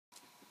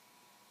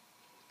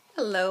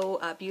Hello,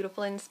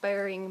 beautiful,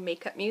 inspiring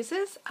makeup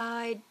muses.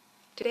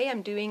 Today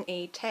I'm doing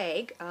a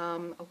tag,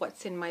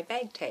 what's in my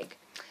bag tag.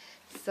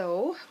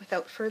 So,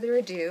 without further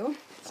ado,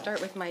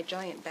 start with my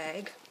giant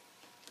bag.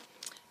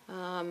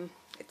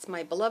 It's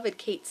my beloved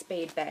Kate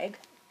Spade bag.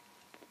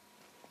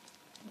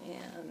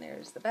 And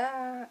there's the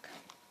back.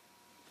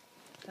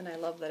 And I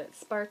love that it's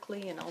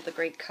sparkly and all the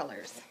great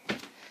colors.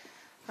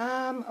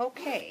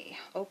 Okay,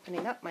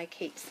 opening up my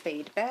Kate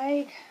Spade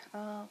bag.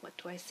 What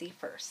do I see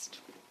first?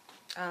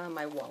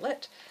 My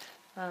wallet,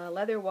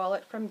 leather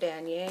wallet from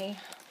Danier,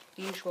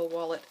 usual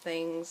wallet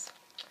things,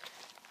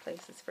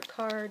 places for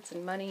cards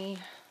and money,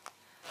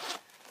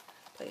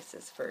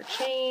 places for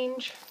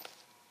change,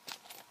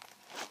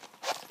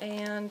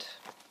 and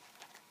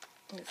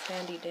this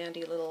handy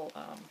dandy little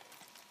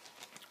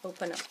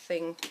open up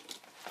thing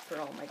for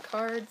all my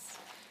cards.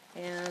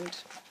 And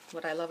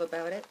what I love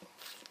about it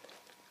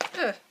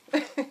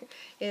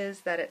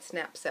is that it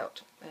snaps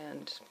out,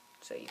 and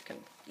so you can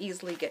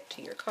easily get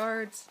to your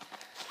cards.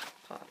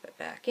 Pop it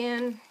back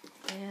in,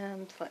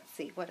 and let's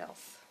see, what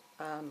else?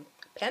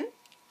 Pen.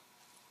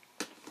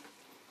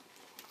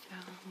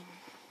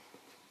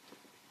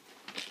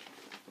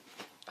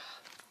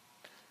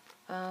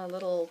 A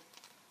little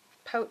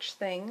pouch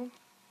thing,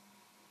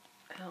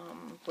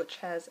 which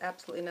has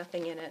absolutely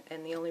nothing in it,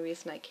 and the only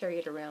reason I carry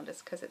it around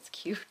is because it's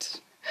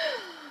cute.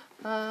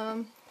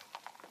 Oh,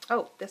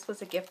 this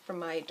was a gift from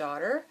my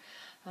daughter.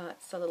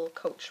 It's a little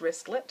Coach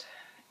wristlet.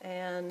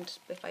 And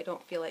if I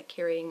don't feel like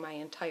carrying my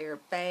entire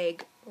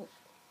bag,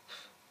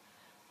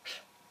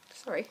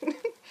 sorry, if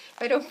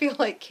I don't feel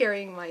like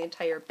carrying my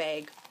entire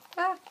bag,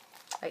 I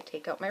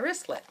take out my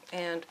wristlet.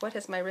 And what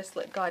has my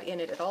wristlet got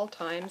in it at all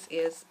times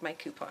is my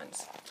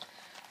coupons.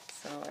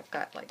 So I've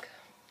got like,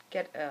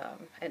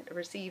 and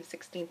receive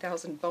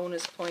 16,000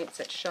 bonus points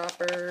at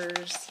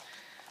Shoppers,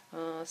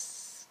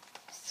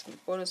 some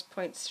bonus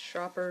points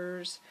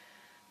Shoppers,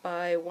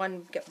 buy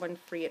one, get one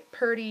free at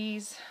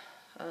Purdy's,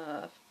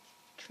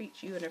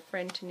 treat you and a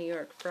friend to New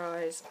York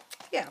fries.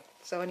 Yeah,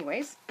 so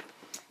anyways,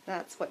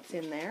 that's what's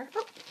in there.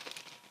 Oh,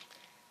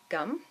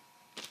 gum.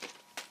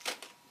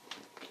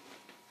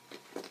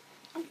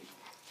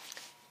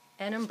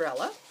 An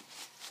umbrella.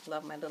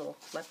 Love my little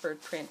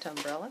leopard print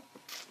umbrella.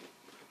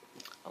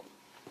 Oh.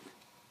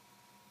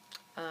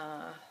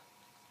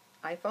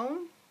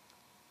 iPhone.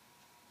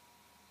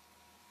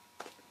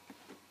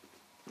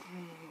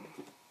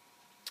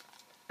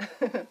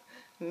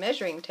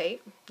 Measuring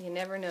tape. You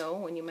never know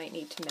when you might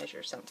need to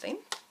measure something.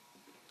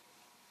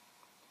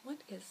 What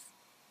is...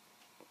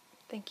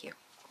 Thank you.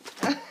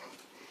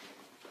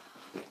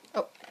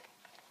 Oh.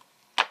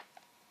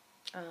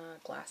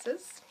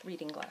 Glasses.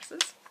 Reading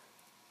glasses.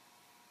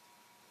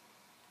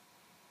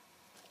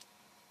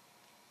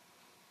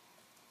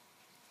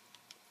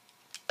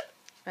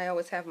 I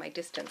always have my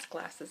distance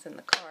glasses in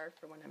the car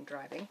for when I'm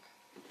driving.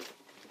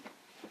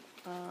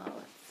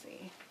 Let's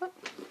see. Oh.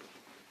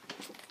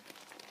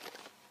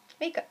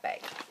 Makeup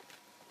bag.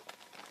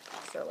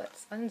 So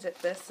let's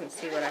unzip this and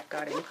see what I've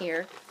got in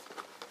here.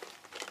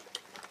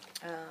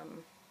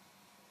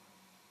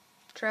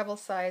 Travel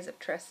size of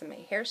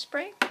Tresemme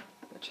hairspray,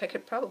 which I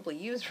could probably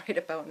use right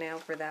about now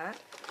for that.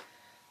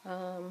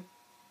 Some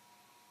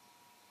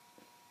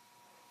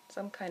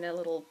kind of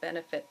little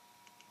Benefit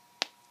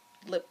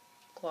lip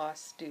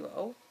gloss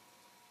duo,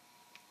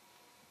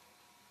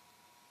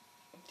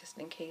 just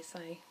in case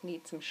I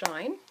need some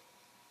shine.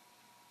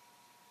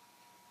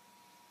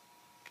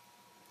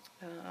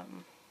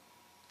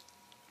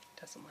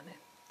 Doesn't want to,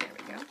 there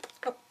we go.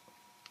 Oh.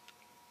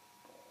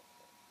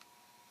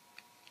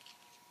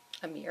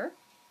 A mirror.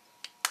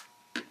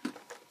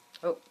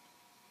 Oh.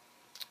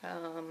 I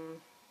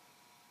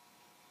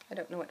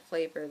don't know what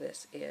flavor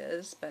this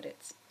is, but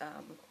it's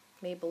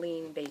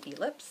Maybelline Baby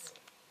Lips.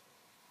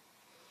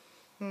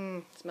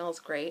 Smells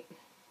great.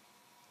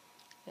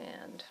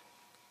 And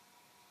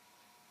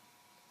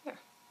yeah.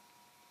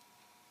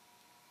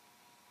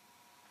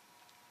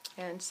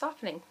 And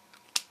softening.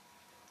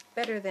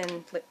 Better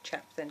than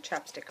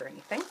chapstick or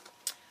anything.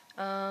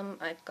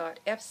 I've got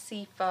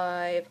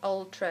FC5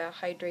 Ultra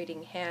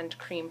Hydrating Hand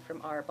Cream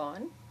from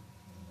Arbonne.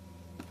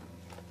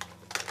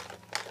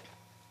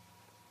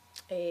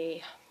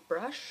 A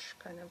brush,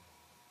 kind of,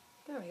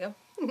 there we go.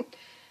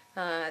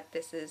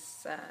 This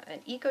is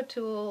an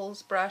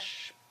EcoTools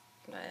brush,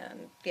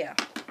 and yeah,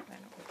 I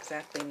don't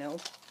exactly know.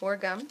 More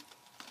gum.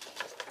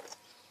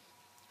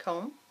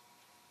 Comb.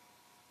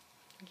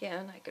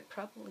 Again, I could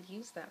probably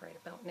use that right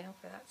about now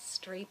for that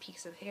stray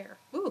piece of hair.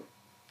 Ooh,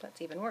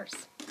 that's even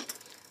worse.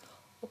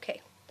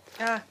 Okay,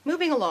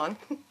 moving along.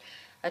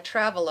 A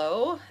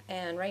Travelo,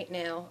 and right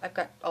now I've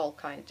got all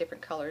kinds of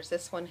different colors.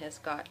 This one has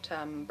got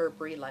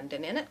Burberry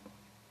London in it.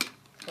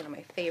 One of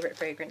my favorite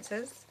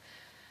fragrances.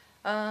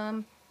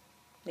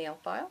 Nail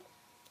file.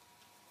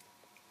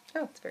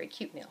 Oh, it's a very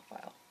cute nail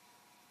file.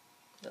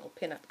 Little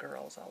pin-up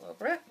girls all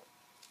over it.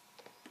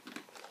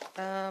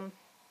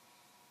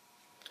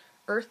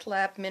 Earth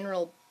Lab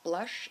Mineral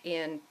Blush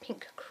in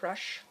Pink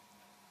Crush,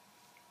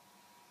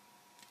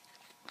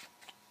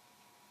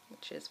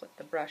 which is what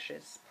the brush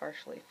is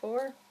partially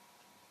for.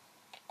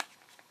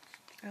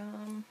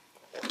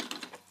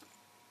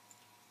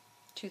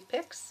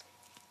 Toothpicks.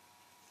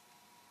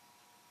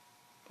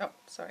 Oh,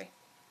 sorry.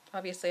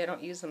 Obviously I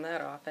don't use them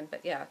that often,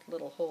 but yeah,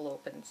 little hole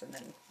opens and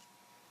then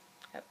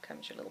out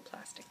comes your little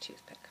plastic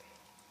toothpick.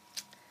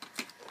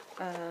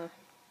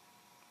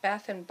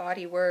 Bath and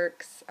Body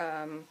Works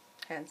hand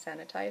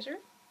sanitizer.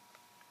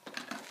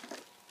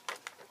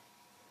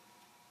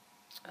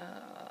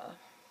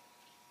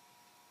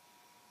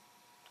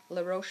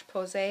 La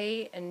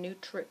Roche-Posay and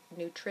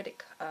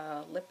Nutritic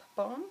Lip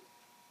Balm.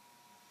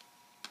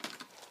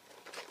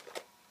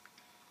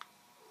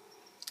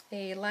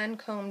 A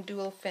Lancome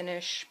Dual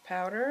Finish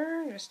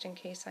Powder, just in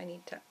case I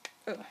need to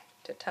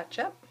touch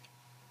up.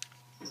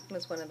 It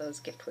was one of those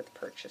gift with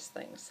purchase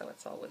things, so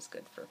it's always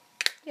good for,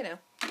 you know,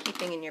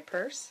 keeping in your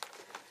purse.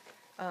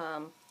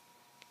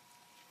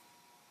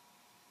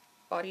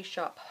 Body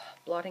Shop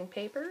blotting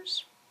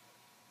papers.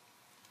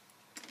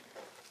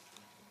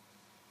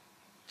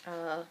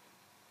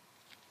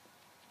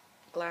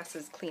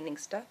 Glasses cleaning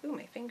stuff. Ooh,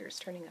 my finger's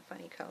turning a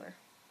funny color.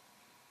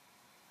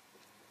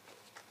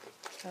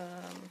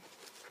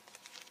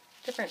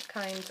 Different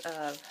kinds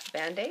of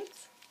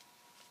Band-Aids.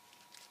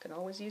 You can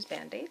always use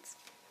Band-Aids.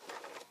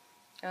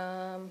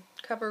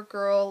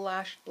 CoverGirl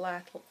Lash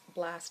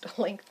Blast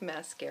Length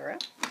Mascara.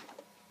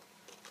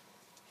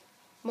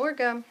 More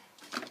gum.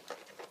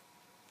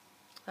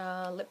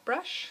 Lip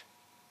brush.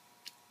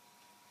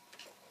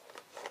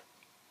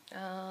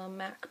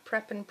 MAC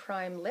Prep and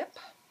Prime Lip.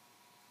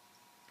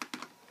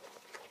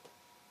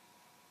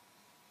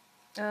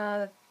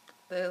 The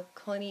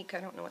Clinique, I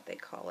don't know what they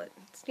call it.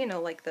 It's, you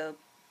know, like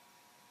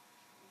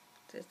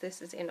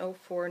this is in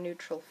 04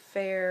 Neutral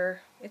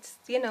Fair. It's,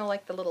 you know,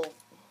 like the little,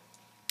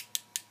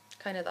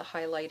 kind of the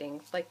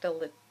highlighting, like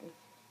the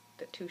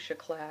Touche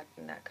Éclat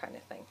and that kind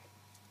of thing.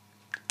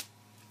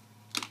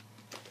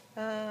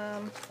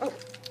 Oh,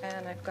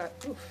 and I've got,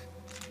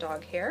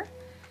 dog hair.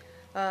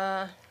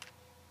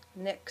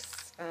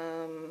 NYX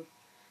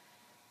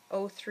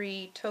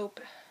 03 Taupe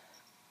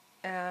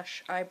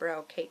Ash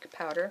Eyebrow Cake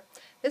Powder.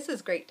 This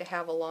is great to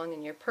have along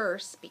in your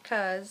purse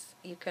because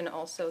you can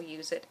also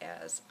use it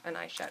as an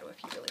eyeshadow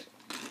if you really...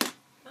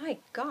 My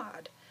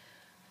God,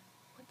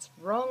 what's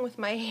wrong with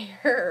my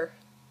hair?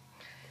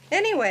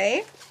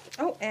 Anyway,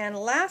 oh, and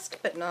last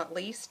but not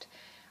least,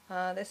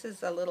 this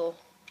is a little,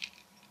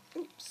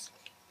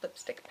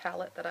 lipstick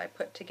palette that I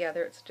put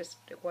together.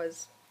 It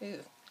was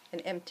an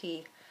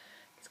empty,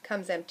 it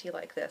comes empty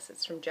like this.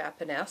 It's from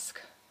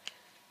Japanesque.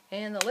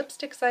 And the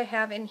lipsticks I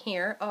have in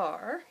here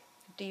are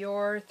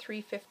Dior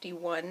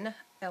 351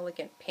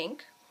 Elegant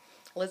Pink,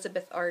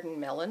 Elizabeth Arden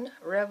Melon,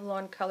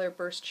 Revlon Color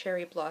Burst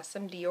Cherry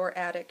Blossom, Dior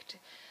Addict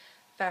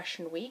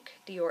Fashion Week,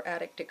 Dior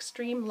Addict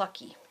Extreme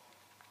Lucky.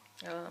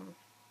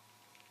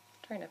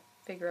 Trying to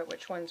figure out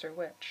which ones are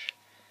which.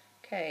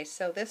 Okay,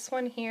 so this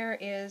one here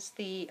is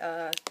the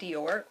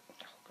Dior,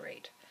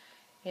 great,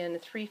 in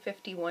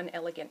 351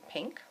 Elegant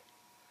Pink.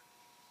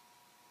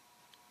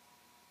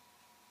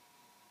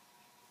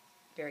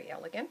 Very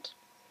elegant.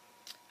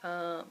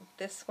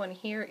 This one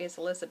here is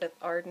Elizabeth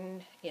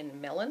Arden in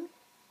Melon.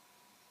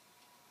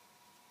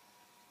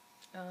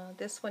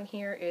 This one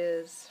here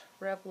is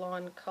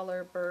Revlon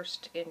Color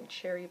Burst in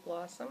Cherry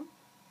Blossom.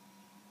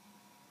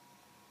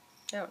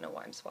 I don't know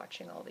why I'm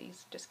swatching all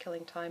these, just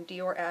killing time.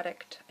 Dior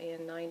Addict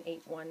in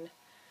 981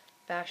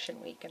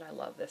 Fashion Week, and I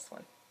love this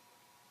one.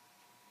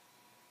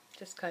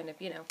 Just kind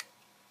of, you know,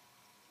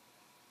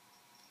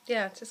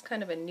 yeah, it's just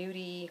kind of a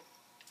nudie,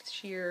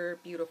 sheer,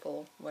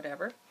 beautiful,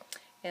 whatever.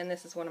 And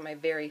this is one of my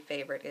very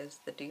favorite, is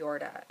the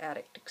Dior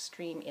Addict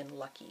Extreme in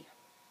Lucky.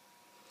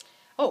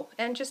 Oh,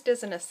 and just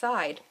as an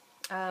aside,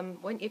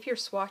 if you're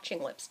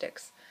swatching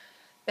lipsticks,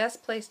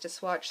 best place to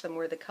swatch them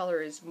where the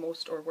color is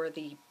most, or where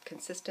the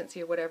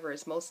consistency or whatever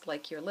is most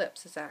like your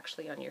lips, is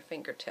actually on your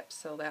fingertips.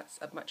 So that's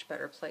a much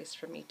better place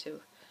for me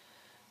to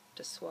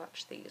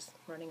swatch these.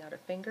 Running out of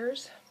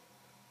fingers.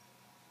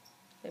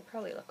 They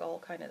probably look all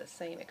kind of the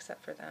same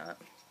except for that.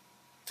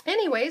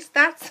 Anyways,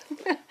 that's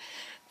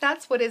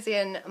that's what is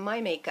in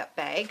my makeup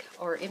bag,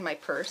 or in my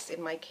purse,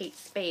 in my Kate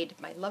Spade,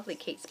 my lovely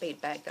Kate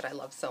Spade bag that I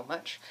love so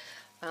much.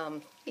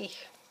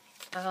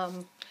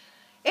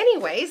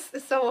 Anyways,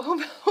 so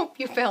hope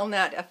you found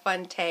that a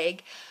fun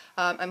tag.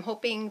 I'm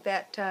hoping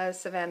that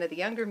Savannah the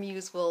Younger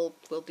Muse will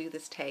do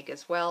this tag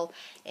as well.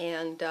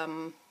 And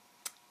of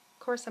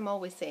course, I'm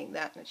always saying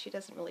that, and she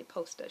doesn't really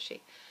post, does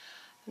she?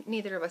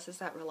 Neither of us is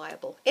that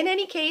reliable. In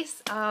any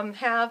case,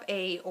 have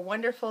a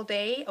wonderful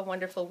day, a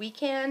wonderful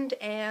weekend,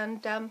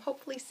 and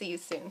hopefully see you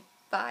soon.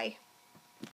 Bye.